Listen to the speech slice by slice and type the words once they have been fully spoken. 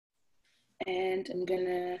and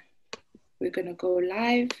we're gonna go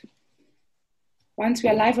live. Once we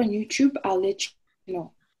are live on YouTube, I'll let you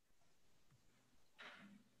know.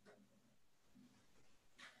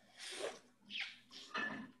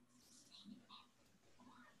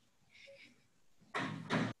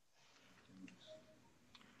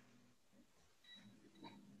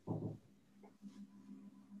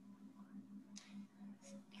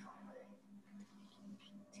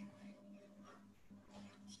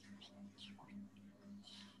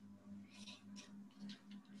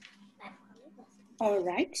 All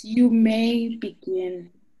right, you may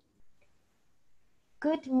begin.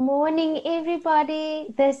 Good morning,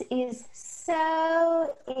 everybody. This is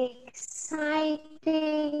so exciting.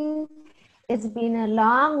 It's been a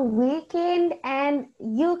long weekend and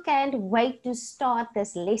you can't wait to start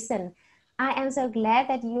this lesson. I am so glad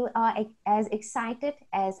that you are as excited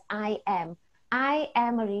as I am. I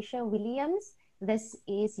am Marisha Williams. This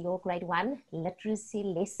is your grade 1 literacy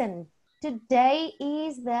lesson. Today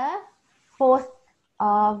is the 4th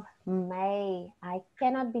of May. I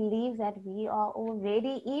cannot believe that we are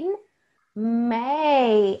already in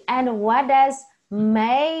May. And what does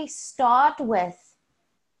May start with?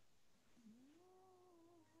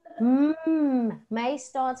 May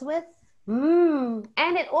starts with and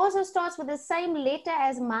it also starts with the same letter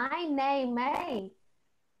as my name, May.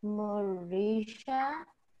 Marisha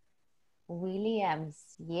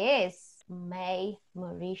Williams. Yes, May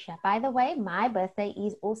Marisha. By the way, my birthday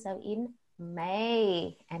is also in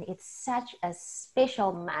May, and it's such a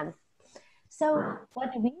special month. So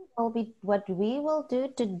what we will do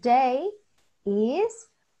today is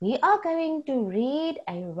we are going to read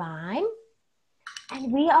a rhyme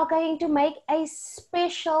and we are going to make a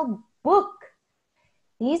special book.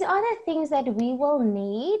 These are the things that we will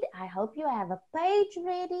need. I hope you have a page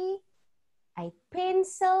ready, a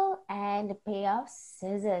pencil, and a pair of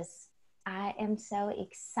scissors. I am so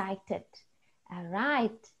excited. All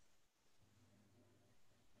right.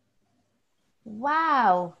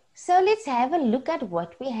 Wow. So let's have a look at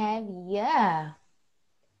what we have here.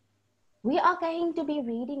 We are going to be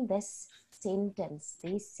reading this sentence,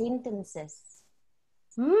 these sentences.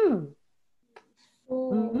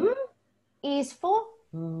 Is for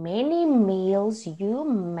many meals you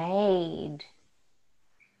made.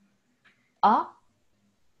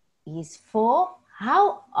 Is for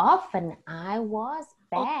how often I was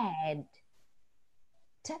bad.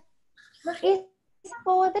 Is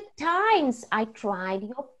for the times I tried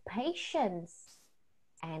your patience.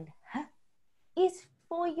 And is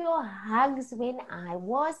for your hugs when I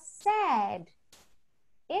was sad.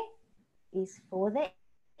 Is for the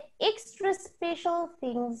extra special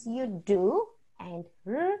things you do. And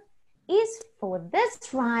is for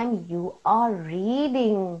this rhyme you are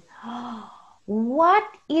reading.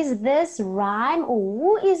 What is this rhyme?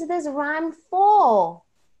 Who is this rhyme for?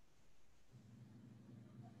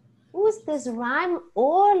 Who's this rhyme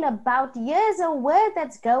all about? Here's a word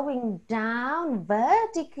that's going down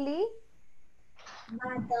vertically.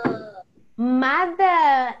 Mother.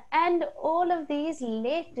 Mother. And all of these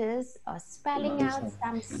letters are spelling out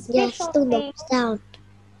some special things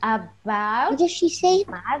about what did she say?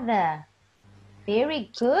 mother. Very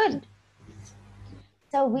good.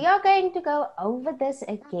 So we are going to go over this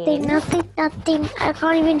again. Nothing. I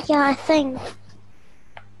can't even hear a thing.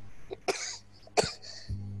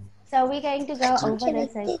 So we're going to go over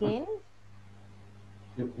this again.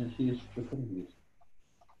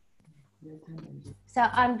 So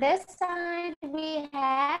on this side, we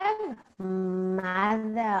have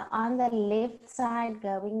mother. On the left side,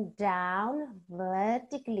 going down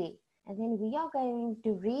vertically. And then we are going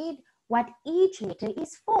to read what each letter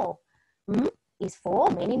is for. Is for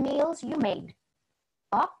many meals you made.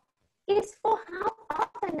 Is for how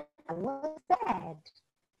often I was bad.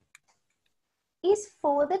 Is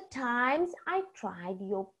for the times I tried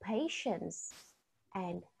your patience.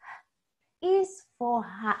 And is for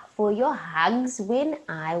your hugs when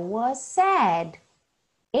I was sad.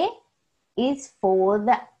 Is for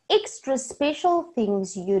the extra special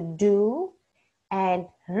things you do. And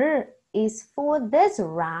is for this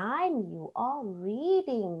rhyme you are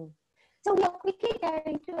reading. So we are quickly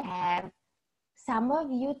going to have some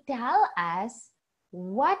of you tell us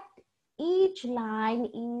what each line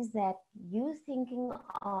is that you're thinking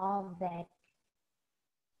of that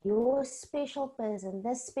your special person,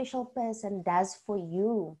 this special person does for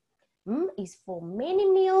you. Is for many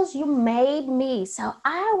meals you made me. So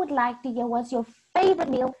I would like to hear what's your favorite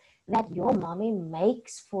meal that your mommy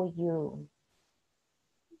makes for you.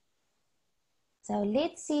 So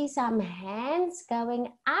let's see some hands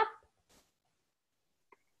going up.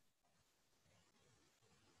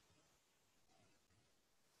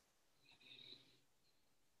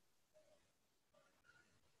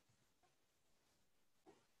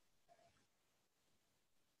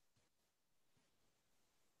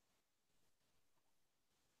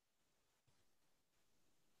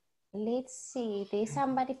 Let's see. There's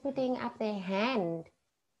somebody putting up their hand.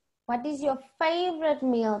 What is your favorite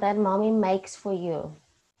meal that mommy makes for you?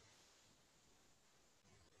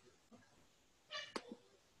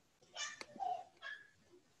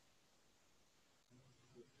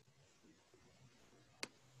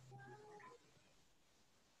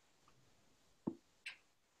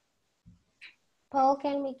 Paul,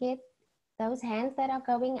 can we get those hands that are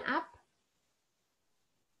going up?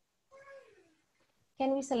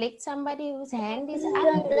 Can we select somebody whose hand is up?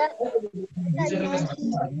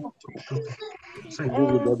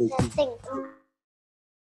 Nothing.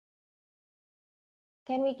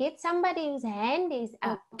 Can we get somebody whose hand is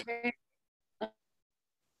up? Okay.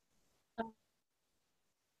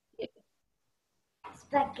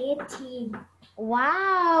 Spaghetti.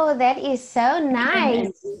 Wow, that is so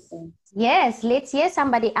nice. Yes, let's hear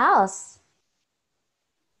somebody else.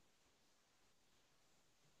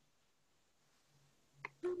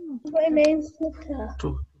 My name's Peter.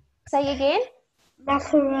 Say again.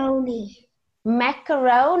 Macaroni.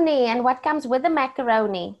 Macaroni. And what comes with the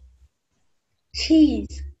macaroni?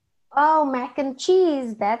 Cheese. Oh, mac and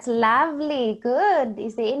cheese. That's lovely. Good.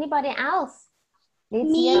 Is there anybody else?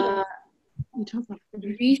 Let's hear.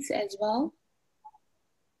 Reese as well.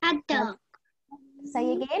 Hot dog.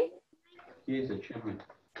 Say again.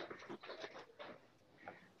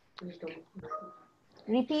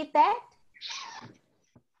 Repeat that.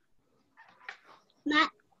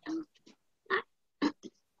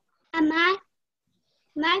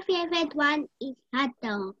 My favorite one is hot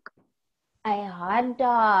dog. A hot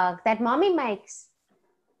dog that mommy makes.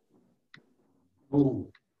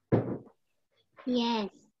 Yes.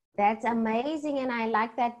 That's amazing. And I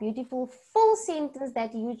like that beautiful full sentence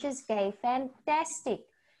that you just gave. Fantastic.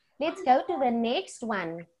 Let's go to the next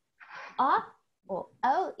one.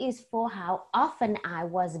 O is for how often I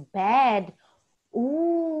was bad.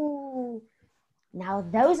 Ooh. Now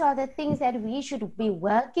those are the things that we should be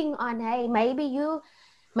working on. Hey, maybe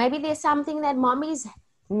there's something that mommy's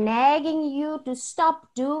nagging you to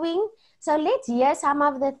stop doing. So let's hear some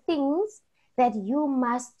of the things that you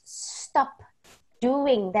must stop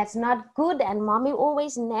doing. That's not good, and mommy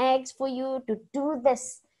always nags for you to do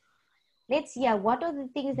this. Let's hear what are the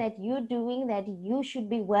things that you're doing that you should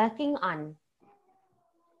be working on.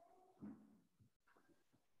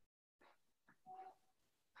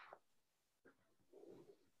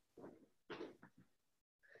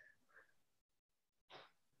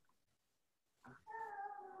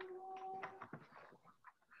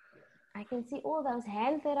 I can see all those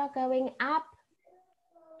hands that are going up.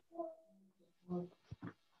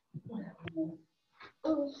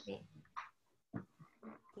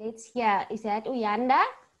 Let's hear. Is that Uyanda?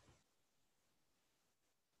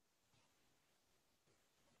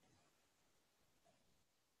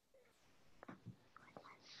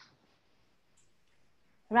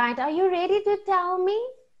 Right. Are you ready to tell me?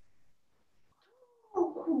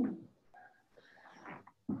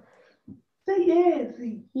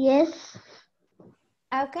 Yes.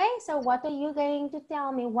 Okay, so what are you going to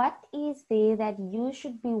tell me? What is there that you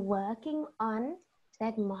should be working on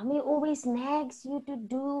that mommy always nags you to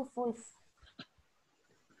do for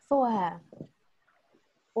her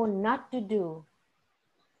or not to do?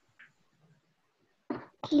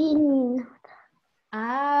 Cleaning.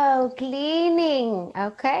 Oh, cleaning.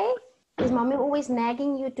 Okay. Is mommy always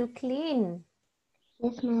nagging you to clean?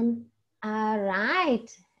 Yes, ma'am. All right.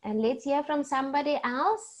 And let's hear from somebody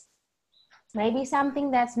else. Maybe something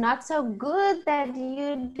that's not so good that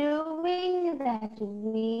you're doing that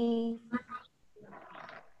we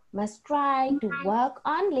must try to work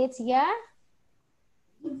on. Let's hear.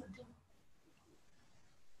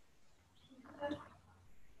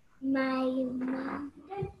 My mom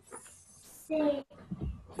said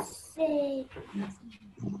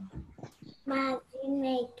must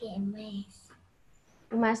make a mess.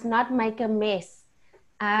 You must not make a mess.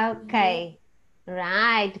 Okay.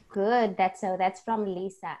 Right. Good. That's from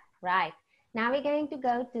Lisa. Right. Now we're going to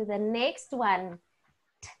go to the next one.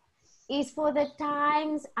 Is for the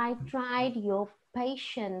times I tried your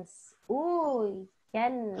patience. Ooh,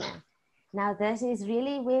 Jen. Now this is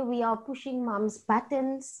really where we are pushing mom's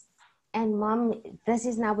buttons. And mom, this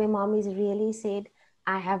is now where mom is really said,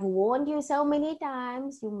 I have warned you so many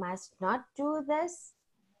times, you must not do this.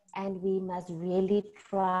 And we must really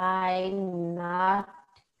try not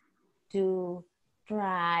to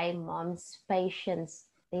try mom's patience.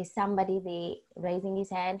 There's somebody there raising his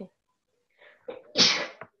hand.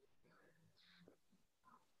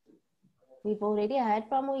 We've already heard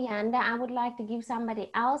from Uyanda. I would like to give somebody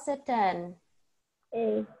else a turn.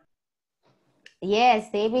 Yes,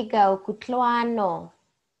 there we go. Kutlwano.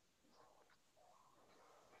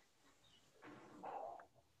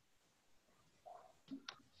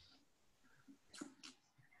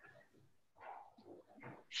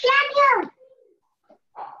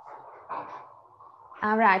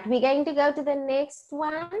 All right, we're going to go to the next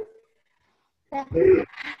one. The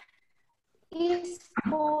is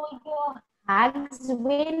for your hugs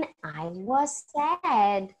when I was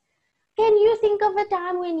sad. Can you think of a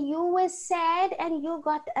time when you were sad and you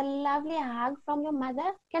got a lovely hug from your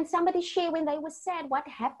mother? Can somebody share when they were sad? What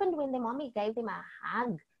happened when their mommy gave them a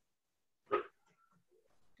hug?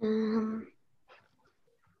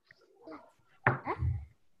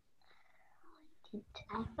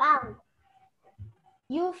 I found.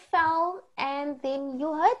 You fell and then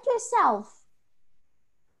you hurt yourself.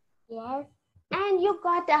 Yes. And you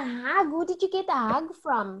got a hug. Who did you get a hug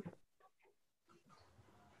from?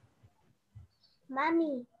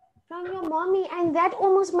 Mommy. From your mommy. And that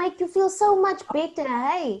almost made you feel so much better,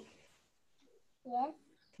 hey? Yes.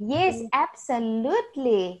 Yes,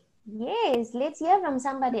 absolutely. Yes, let's hear from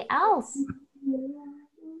somebody else.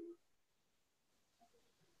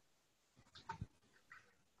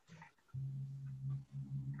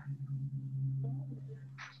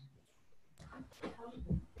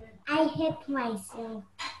 I hit myself.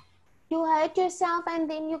 You hurt yourself and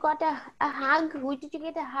then you got a hug. Who did you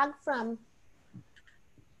get a hug from?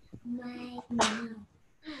 My mom.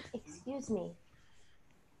 Excuse me.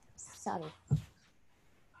 Sorry.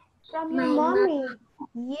 From your My mommy.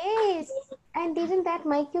 Yes. And didn't that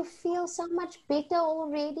make you feel so much better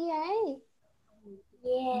already, eh?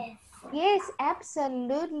 Yes. Yes,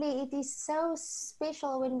 absolutely. It is so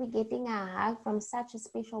special when we're getting a hug from such a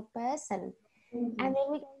special person. And then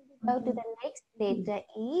we're going to go to the next letter,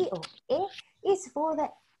 E or E is for the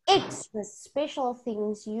extra special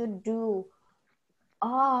things you do.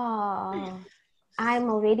 Oh, I'm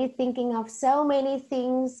already thinking of so many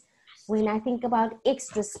things when I think about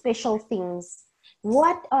extra special things.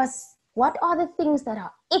 What are the things that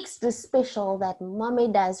are extra special that mommy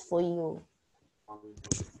does for you?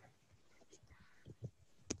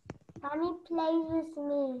 Mommy plays with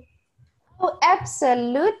me. Oh,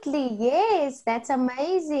 absolutely. Yes, that's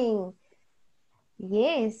amazing.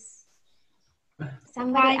 Yes.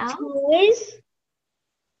 Somebody else? Toys.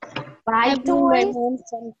 Buy I bring my toys, mom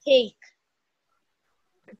some cake.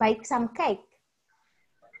 bake some cake.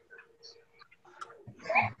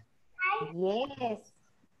 Yes.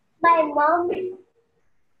 My mom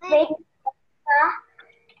makes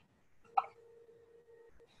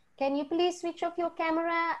Can you please switch off your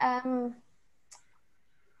camera?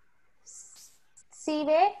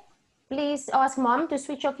 Sive, please ask mom to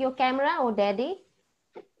switch off your camera or daddy.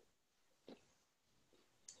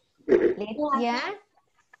 Let's hear.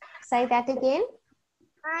 Say that again.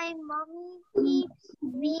 my mommy keeps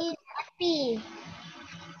me happy.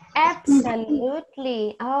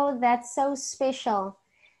 Absolutely. Oh, that's so special.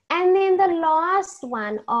 And then the last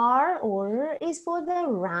one, R or is for the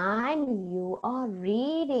rhyme you are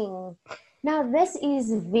reading. Now this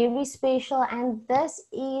is very special and this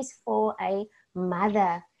is for a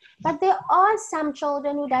mother. But there are some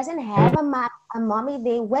children who doesn't have a mommy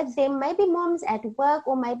there with them. Maybe mom's at work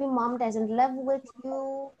or maybe mom doesn't live with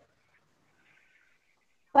you.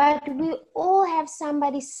 But we all have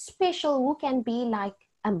somebody special who can be like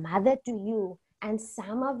a mother to you. And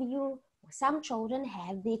some of you, some children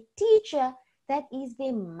have their teacher that is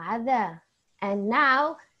their mother. And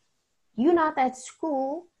now you're not at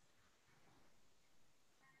school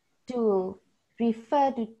to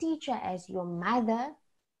refer to teacher as your mother,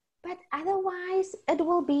 but otherwise it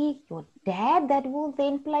will be your dad that will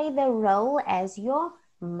then play the role as your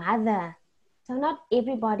mother. So not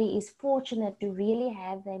everybody is fortunate to really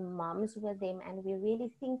have their moms with them, and we're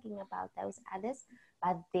really thinking about those others,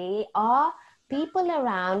 but there are people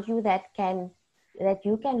around you that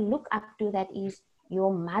you can look up to, that is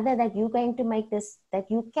your mother, that you're going to make this, that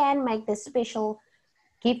you can make this special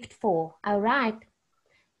gift for. All right.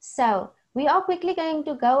 So we are quickly going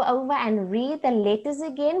to go over and read the letters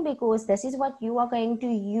again, because this is what you are going to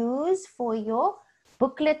use for your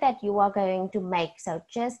booklet that you are going to make. So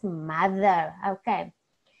just mother. Okay.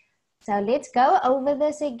 So let's go over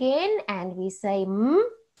this again, and we say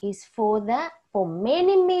is for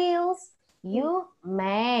many meals you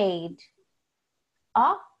made.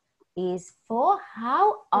 Is for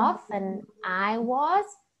how often I was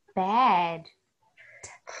bad.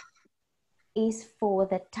 Is for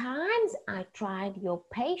the times I tried your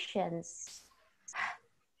patience.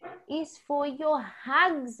 Is for your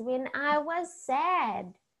hugs when I was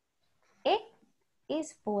sad. It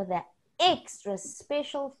is for the extra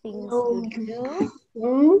special things you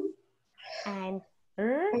do. And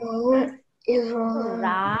is for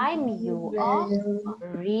rhyme you are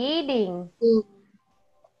reading.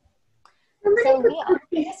 So we are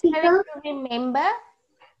just going to remember.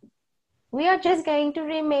 We are just going to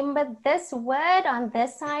remember this word on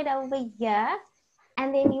this side over here.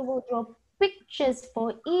 And then you will draw pictures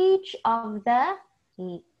for each of the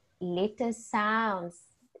letter sounds.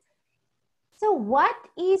 So what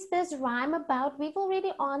is this rhyme about? We've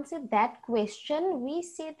already answered that question. We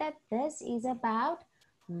said that this is about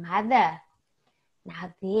mother.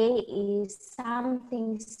 Now there is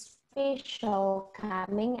something special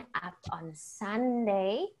coming up on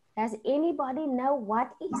Sunday. Does anybody know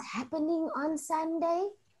what is happening on Sunday?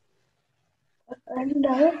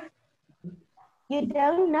 No. You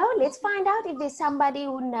don't know? Let's find out if there's somebody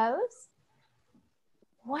who knows.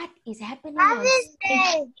 What is happening on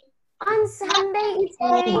Sunday? On Sunday, it's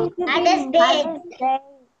going to be Mother's Day.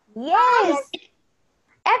 Yes,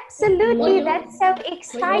 absolutely. That's so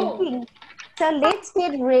exciting. So let's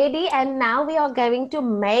get ready, and now we are going to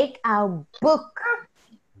make our book.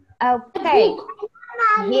 Okay.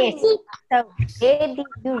 Yes. So ready,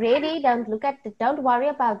 you ready? Don't worry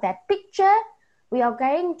about that picture. We are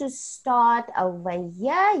going to start over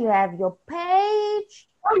here. You have your page.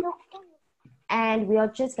 And we are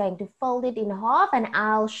just going to fold it in half, and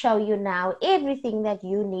I'll show you now everything that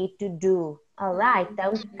you need to do. All right,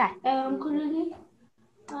 don't cut.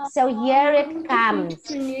 So here it comes.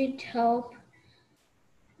 We need help.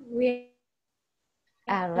 We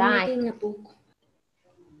All are right. making a book.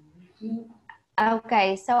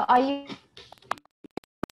 Okay, so are you?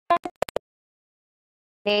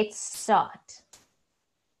 Let's start.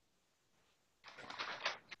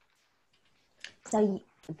 So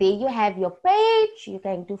there you have your page. You're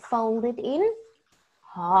going to fold it in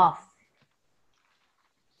half.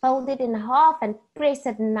 Fold it in half and press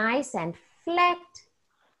it nice and flat.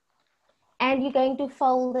 And you're going to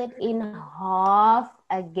fold it in half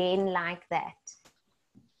again like that.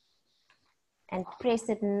 And press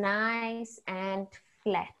it nice and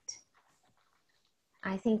flat.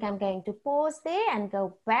 I think I'm going to pause there and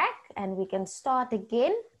go back, and we can start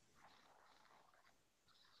again.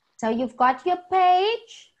 So you've got your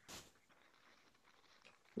page.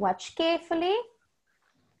 Watch carefully.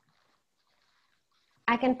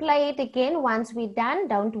 I can play it again once we're done,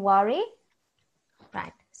 don't worry.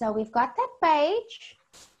 Right, so we've got that page.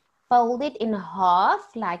 Fold it in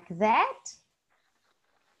half like that.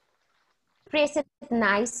 Press it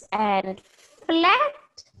nice and flat.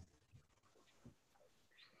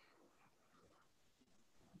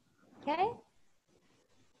 Okay.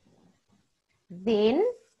 Then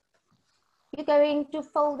you're going to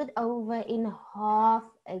fold it over in half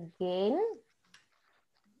again.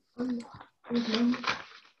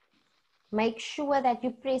 Make sure that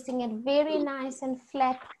you're pressing it very nice and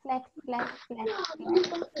flat, flat, flat, flat,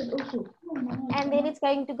 flat. And then it's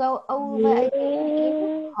going to go over again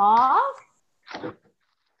in half.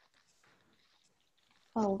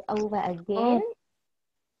 Fold over again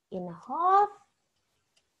in half,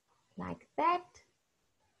 like that.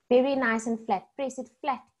 Very nice and flat. Press it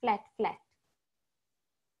flat, flat, flat.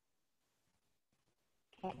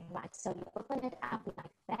 Okay, right, so you open it up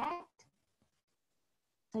like that.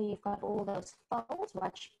 So you've got all those folds.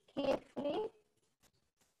 Watch carefully.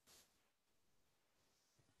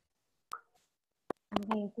 I'm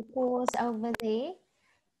going to pause over there.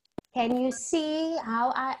 Can you see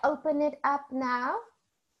how I open it up now?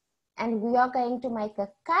 And we are going to make a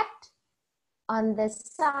cut on the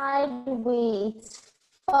side where it's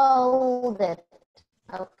folded.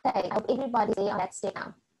 Okay, I hope everybody's there on that step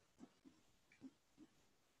now.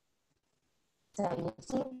 So you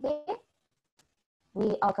see there,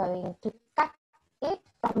 we are going to cut it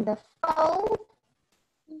from the fold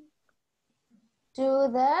to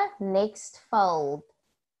the next fold.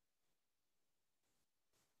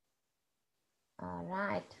 All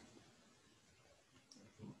right.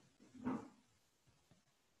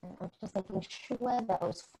 And I'm just making sure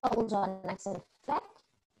those folds are nice and flat.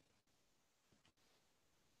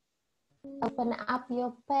 Open up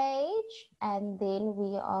your page, and then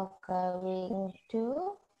we are going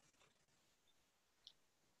to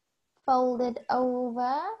fold it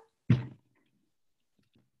over.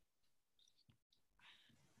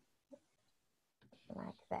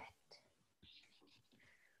 Like that.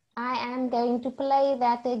 I am going to play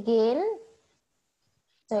that again.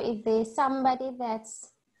 So if there's somebody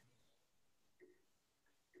that's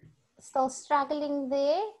still struggling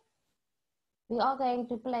there, we are going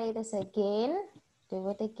to play this again. Do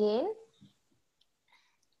it again.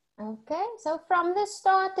 Okay, so from the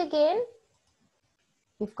start again,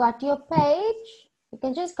 you've got your page. You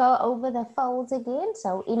can just go over the folds again.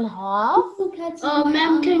 So in half.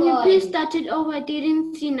 Ma'am, can you please start it over? I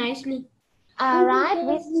didn't see nicely. All right,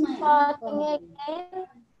 we're starting again.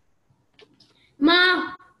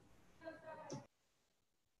 Ma.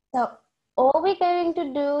 So all we're going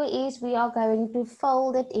to do is we are going to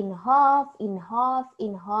fold it in half, in half,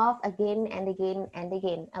 in half, again and again and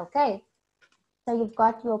again. Okay. So you've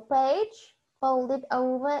got your page, fold it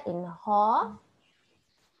over in half.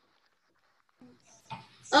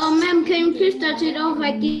 Oh, ma'am, can you please start it off?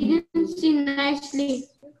 I didn't see nicely.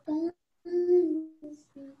 And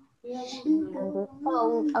we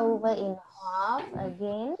fold over in half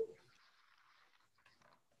again.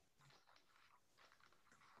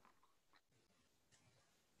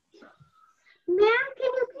 Ma'am,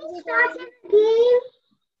 can you please start it again?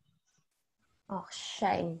 Oh,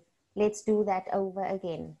 shame. Let's do that over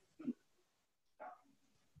again.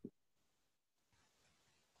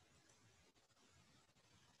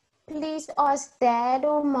 Please ask dad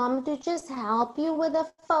or mom to just help you with the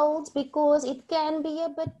folds because it can be a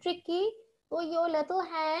bit tricky for your little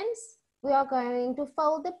hands. We are going to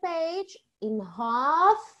fold the page in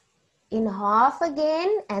half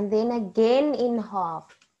again, and then again in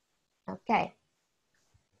half. Okay.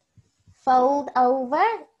 Fold over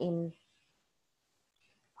in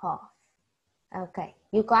half. Okay,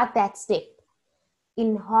 you got that step.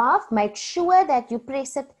 In half, make sure that you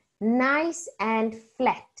press it nice and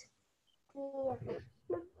flat.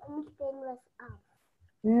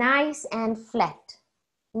 Nice and flat.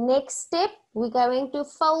 Next step, we're going to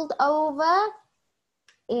fold over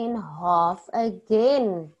in half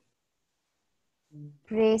again.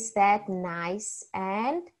 Press that nice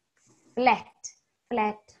and flat,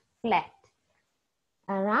 flat, flat.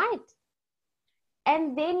 All right.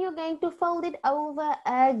 And then you're going to fold it over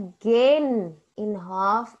again in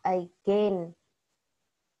half again.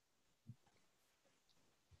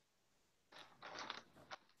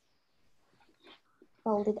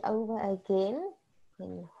 Fold it over again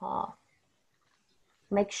in half.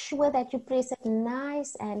 Make sure that you press it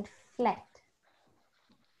nice and flat.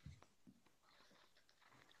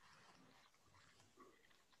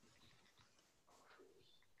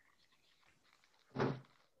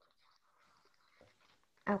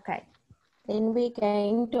 Okay, then we're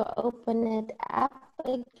going to open it up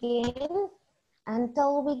again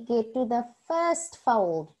until we get to the first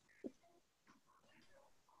fold.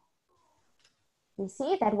 You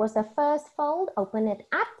see, that was the first fold. Open it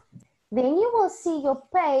up. Then you will see your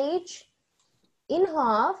page in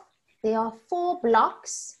half. There are 4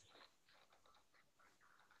 blocks.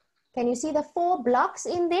 Can you see the 4 blocks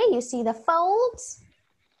in there? You see the folds?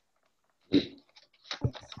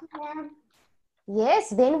 Yes,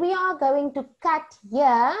 then we are going to cut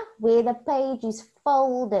here where the page is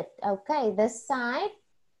folded. Okay, this side.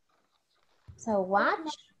 So watch.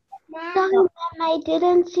 Sorry, ma'am, I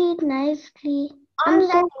didn't see it nicely. I'm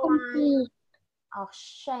so confused. Oh,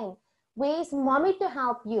 shame. Where's mommy to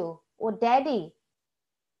help you or daddy?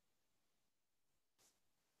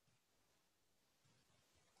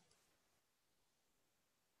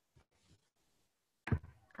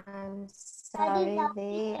 I'm sorry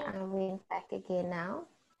there. I went back again now.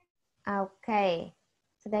 Okay.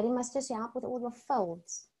 So daddy must just help with all your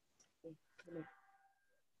folds.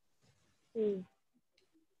 Okay,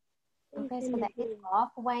 so that is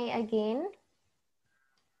halfway again.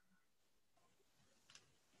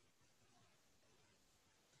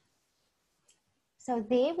 So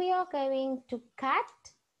there we are going to cut.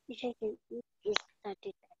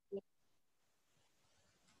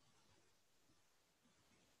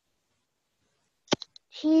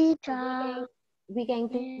 We're going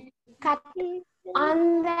to cut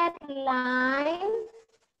on that line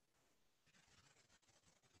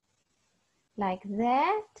like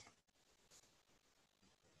that.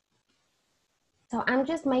 So I'm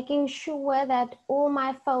just making sure that all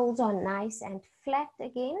my folds are nice and flat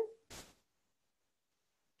again.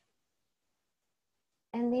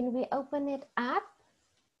 And then we open it up.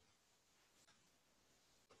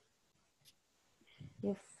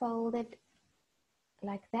 You fold it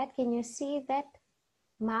like that. Can you see that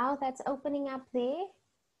mouth that's opening up there?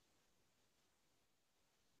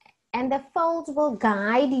 And the folds will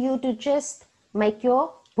guide you to just make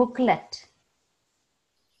your booklet.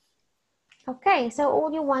 Okay, so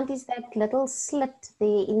all you want is that little slit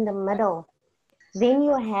there in the middle. Then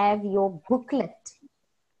you have your booklet.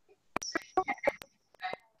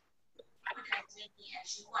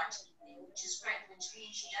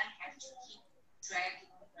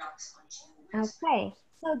 Okay,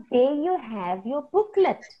 so there you have your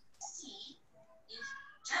booklet.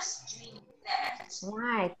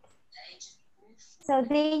 Right. So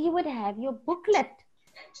there you would have your booklet.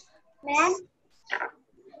 Ma'am?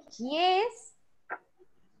 Yes.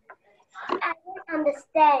 I don't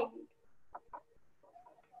understand.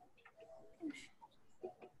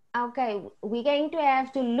 Okay, we're going to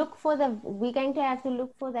have to look for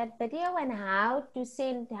that video and how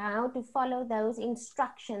to follow those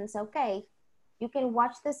instructions. Okay, you can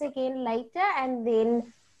watch this again later and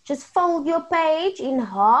then just fold your page in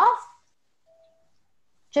half.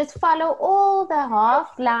 Just follow all the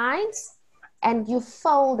half lines and you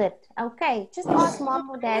fold it. Okay, just ask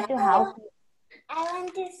mom or dad to help you. I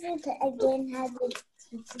want to see it again.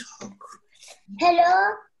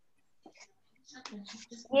 Hello?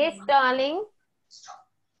 Yes, darling.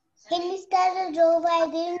 Can you start it over? I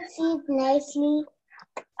didn't see it nicely.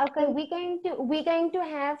 Okay, we're going to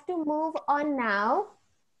have to move on now.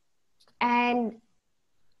 And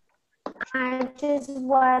I just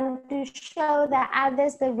want to show the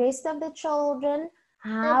others, the rest of the children,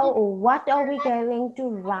 how or what are we going to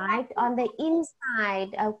write on the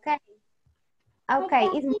inside. Okay. Okay,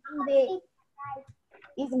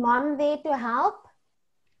 is mom there to help?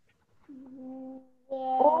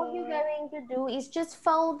 All you're going to do is just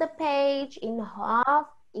fold the page in half,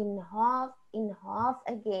 in half, in half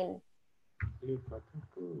again.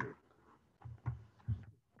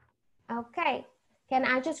 Okay, can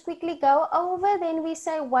I just quickly go over? Then we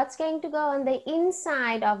say what's going to go on the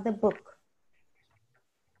inside of the book.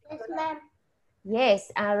 Yes, ma'am.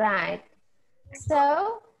 Yes, all right.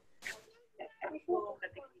 So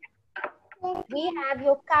we have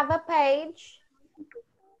your cover page.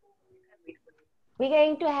 We're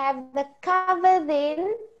going to have the cover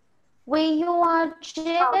then, where you are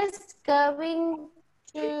just going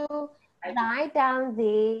to write down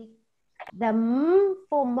the M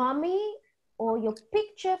for mommy or your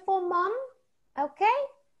picture for mom, okay?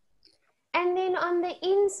 And then on the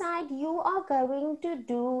inside, you are going to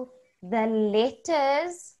do the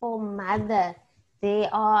letters for mother. There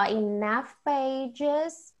are enough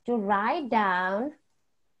pages to write down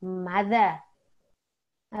mother.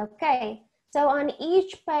 Okay, so on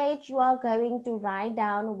each page, you are going to write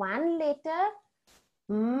down one letter,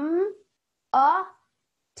 M, O,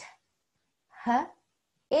 T, H,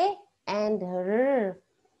 E, and R.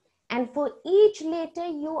 And for each letter,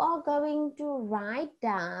 you are going to write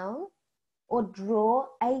down or draw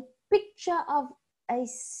a picture of a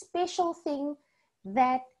special thing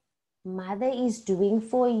that mother is doing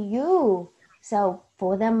for you. So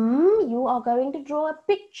for the M, you are going to draw a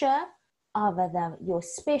picture of your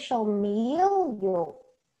special meal,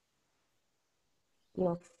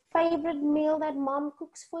 your favorite meal that mom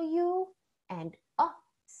cooks for you, and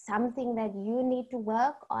something that you need to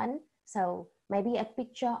work on. So maybe a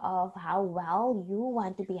picture of how well you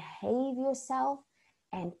want to behave yourself,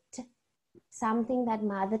 and something that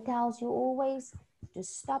mother tells you always to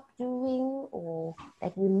stop doing or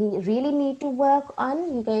that you really need to work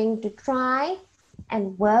on. You're going to try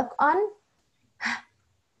and work on.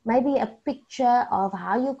 Maybe a picture of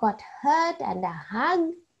how you got hurt and a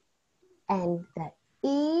hug, and the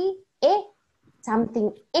E,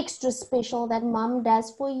 something extra special that mom does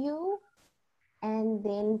for you. And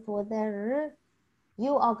then for the R,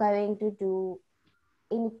 you are going to do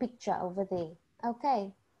any picture over there.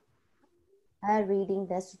 Okay. Her reading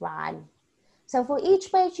this rhyme. So for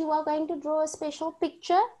each page, you are going to draw a special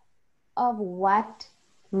picture of what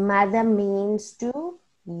mother means to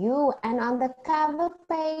you. And on the cover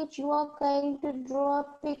page, you are going to draw a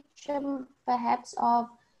picture perhaps of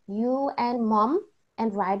you and mom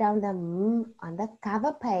and write down the M on the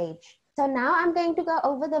cover page. So now I'm going to go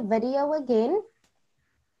over the video again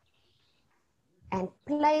and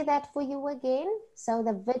play that for you again. So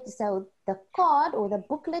the card or the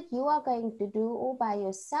booklet you are going to do all by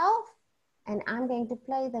yourself, and I'm going to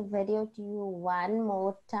play the video to you one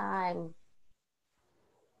more time.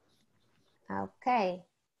 Okay.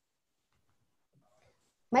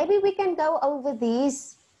 Maybe we can go over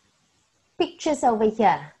these pictures over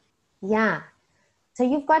here. Yeah. So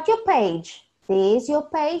you've got your page. There's your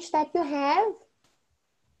page that you have.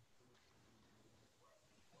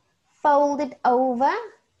 Fold it over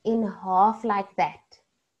in half like that.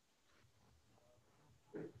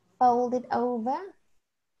 Fold it over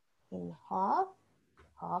in half,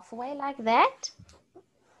 halfway like that.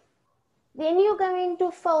 Then you're going to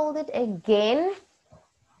fold it again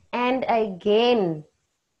and again.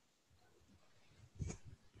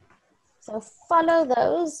 So follow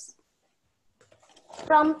those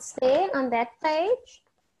prompts there on that page.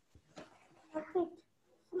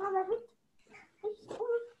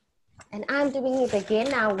 And I'm doing it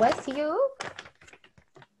again now with you.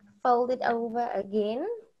 Fold it over again.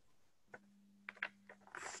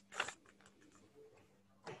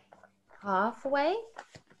 Halfway.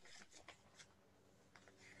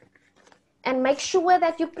 And make sure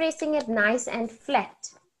that you're pressing it nice and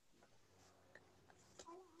flat.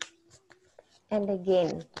 And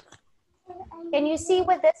again. Can you see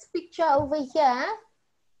with this picture over here?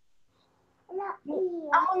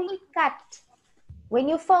 Only cut. When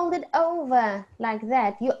you fold it over like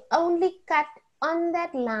that, you only cut on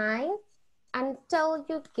that line until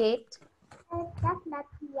you get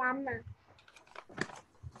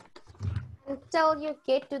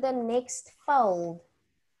to the next fold.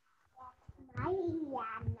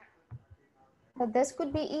 So this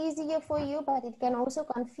could be easier for you, but it can also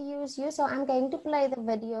confuse you. So I'm going to play the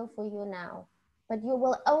video for you now. But you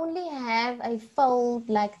will only have a fold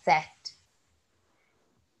like that.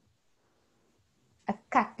 A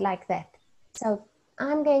cut like that. So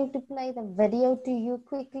I'm going to play the video to you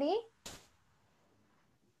quickly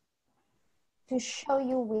to show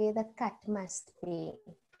you where the cut must be.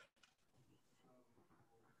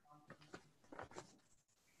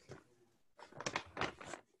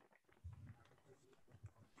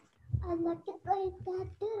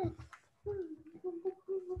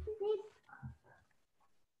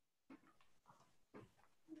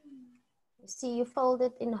 You see, you fold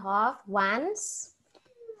it in half once,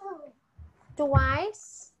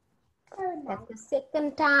 twice, that's the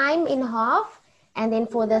second time in half, and then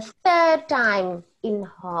for the third time in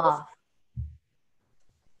half.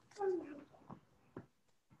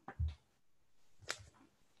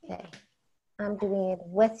 Okay, I'm doing it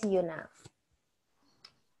with you now.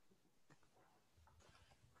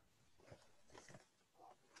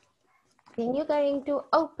 Then you're going to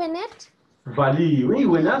open it. You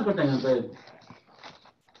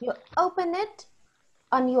open it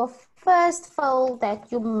on your first fold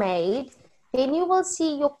that you made. Then you will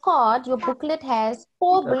see your card, your booklet has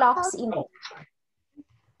 4 blocks in it.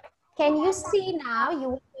 Can you see now?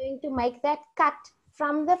 You are going to make that cut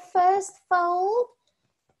from the first fold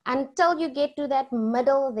until you get to that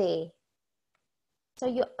middle there. So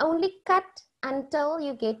you only cut until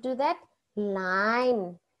you get to that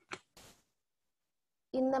line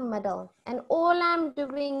in the middle. And all I'm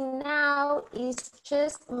doing now is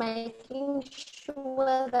just making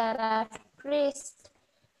sure that I've pressed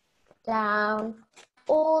down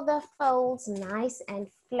all the folds nice and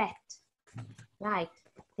flat. Right.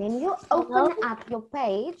 Then you open up your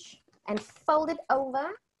page and fold it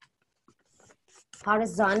over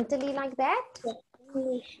horizontally like that.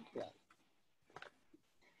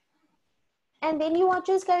 And then you are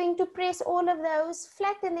just going to press all of those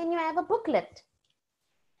flat, and then you have a booklet.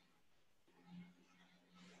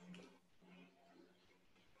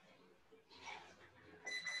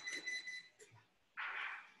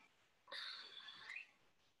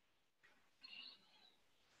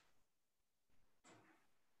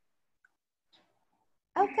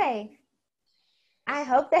 Okay. I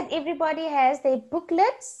hope that everybody has their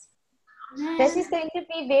booklets. This is going to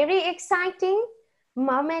be very exciting.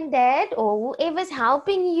 Mom and dad or whoever's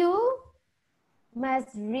helping you must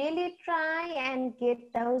really try and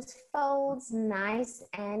get those folds nice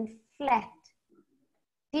and flat.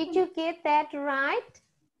 Did you get that right?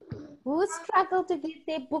 Who struggled to get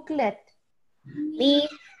their booklet? Me.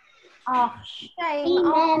 Oh, shame.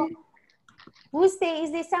 Oh. Who's there?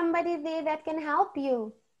 Is there somebody there that can help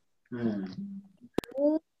you?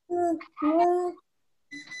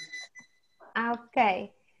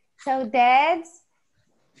 Okay. So dads,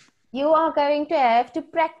 you are going to have to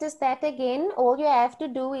practice that again. All you have to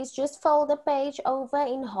do is just fold the page over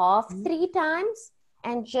in half 3 times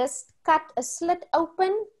and just cut a slit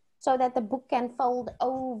open so that the book can fold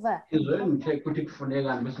over. All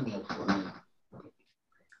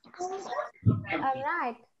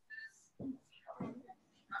right.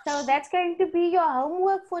 So that's going to be your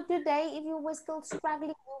homework for today. If you were still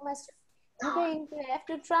struggling, you're going to have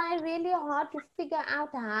to try really hard to figure out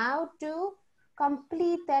how to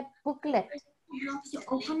complete that booklet. You have to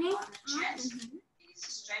open it.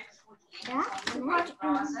 Yeah,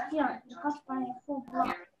 you cut by 4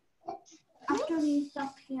 blocks. After you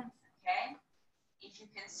stop here. Okay. If you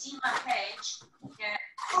can see my page, here.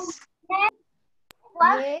 Yes.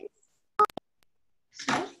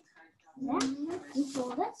 You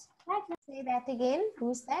fold it. Say that again.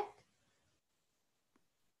 Who's that?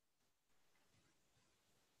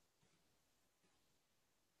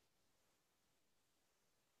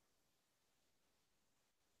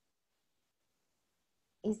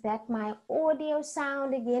 Is that my audio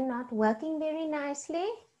sound again not working very nicely?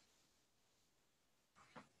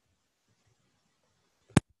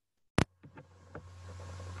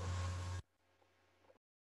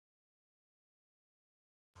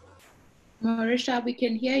 Marisha, we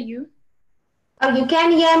can hear you. Oh, you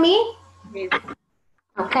can hear me? Yes.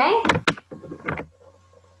 Okay.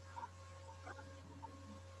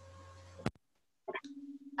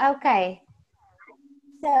 Okay.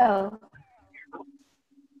 So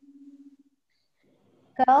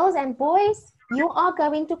Girls and boys, you are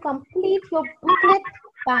going to complete your booklet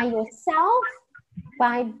by yourself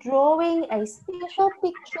by drawing a special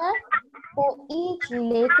picture for each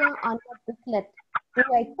letter on the booklet. Do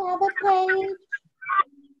a cover page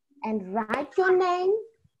and write your name.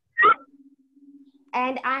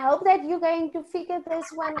 And I hope that you're going to figure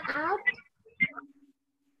this one out.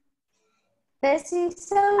 This is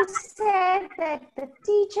so sad that the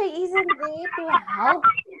teacher isn't there to help,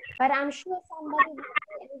 but I'm sure somebody will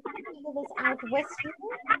be able to figure this out with you.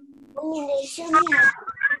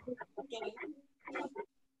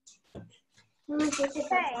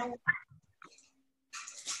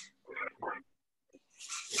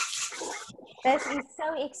 This is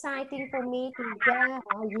so exciting for me to hear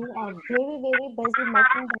how you are very, very busy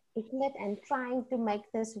making the booklet and trying to make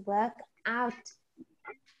this work out.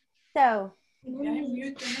 So,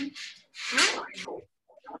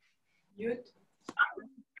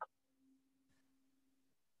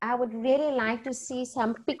 I would really like to see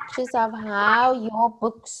some pictures of how your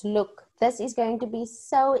books look. This is going to be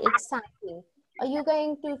so exciting. Are you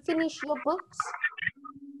going to finish your books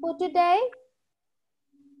for today?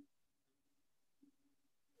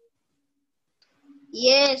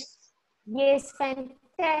 Yes. Yes,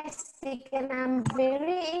 fantastic. And I'm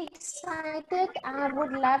very excited. I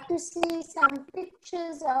would love to see some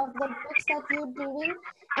pictures of the books that you're doing.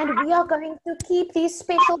 And we are going to keep these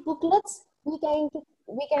special booklets. We're going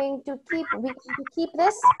to keep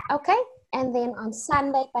this, okay? And then on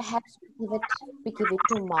Sunday, perhaps we give it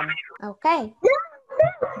to Mom, okay?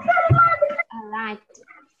 All right.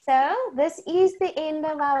 So this is the end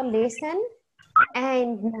of our lesson.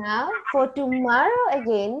 And now for tomorrow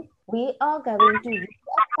again, we are going to read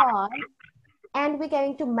a card and we're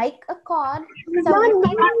going to make a card. So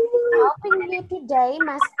helping you today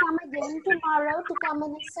must come again tomorrow to come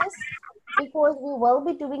and assist, because we will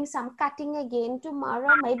be doing some cutting again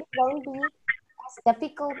tomorrow. Maybe it won't be as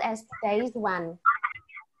difficult as today's one.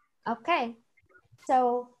 Okay.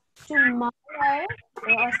 So tomorrow,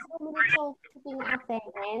 there are so many children putting up their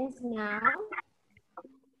hands now.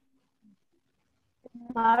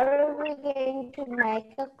 Tomorrow we're going to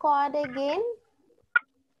make a card again.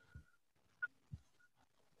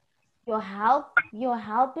 Your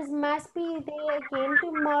helpers must be there again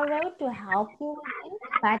tomorrow to help you again,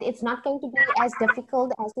 but it's not going to be as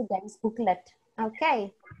difficult as today's booklet.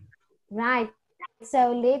 Okay, right.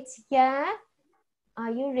 So let's hear.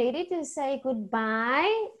 Are you ready to say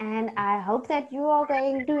goodbye? And I hope that you are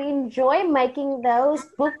going to enjoy making those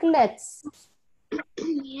booklets.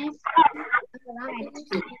 Yes. All right.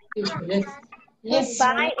 Yes.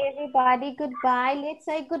 Goodbye, everybody. Goodbye. Let's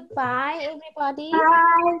say goodbye, everybody.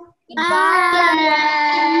 Bye.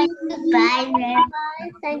 Goodbye. Bye.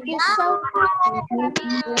 Bye. Thank you so much.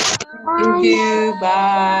 Thank you.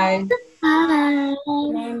 Bye. Bye.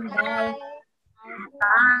 Bye.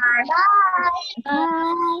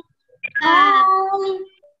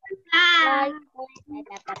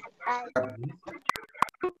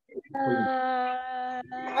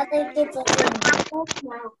 Other kids are saying,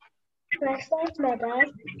 press my dad.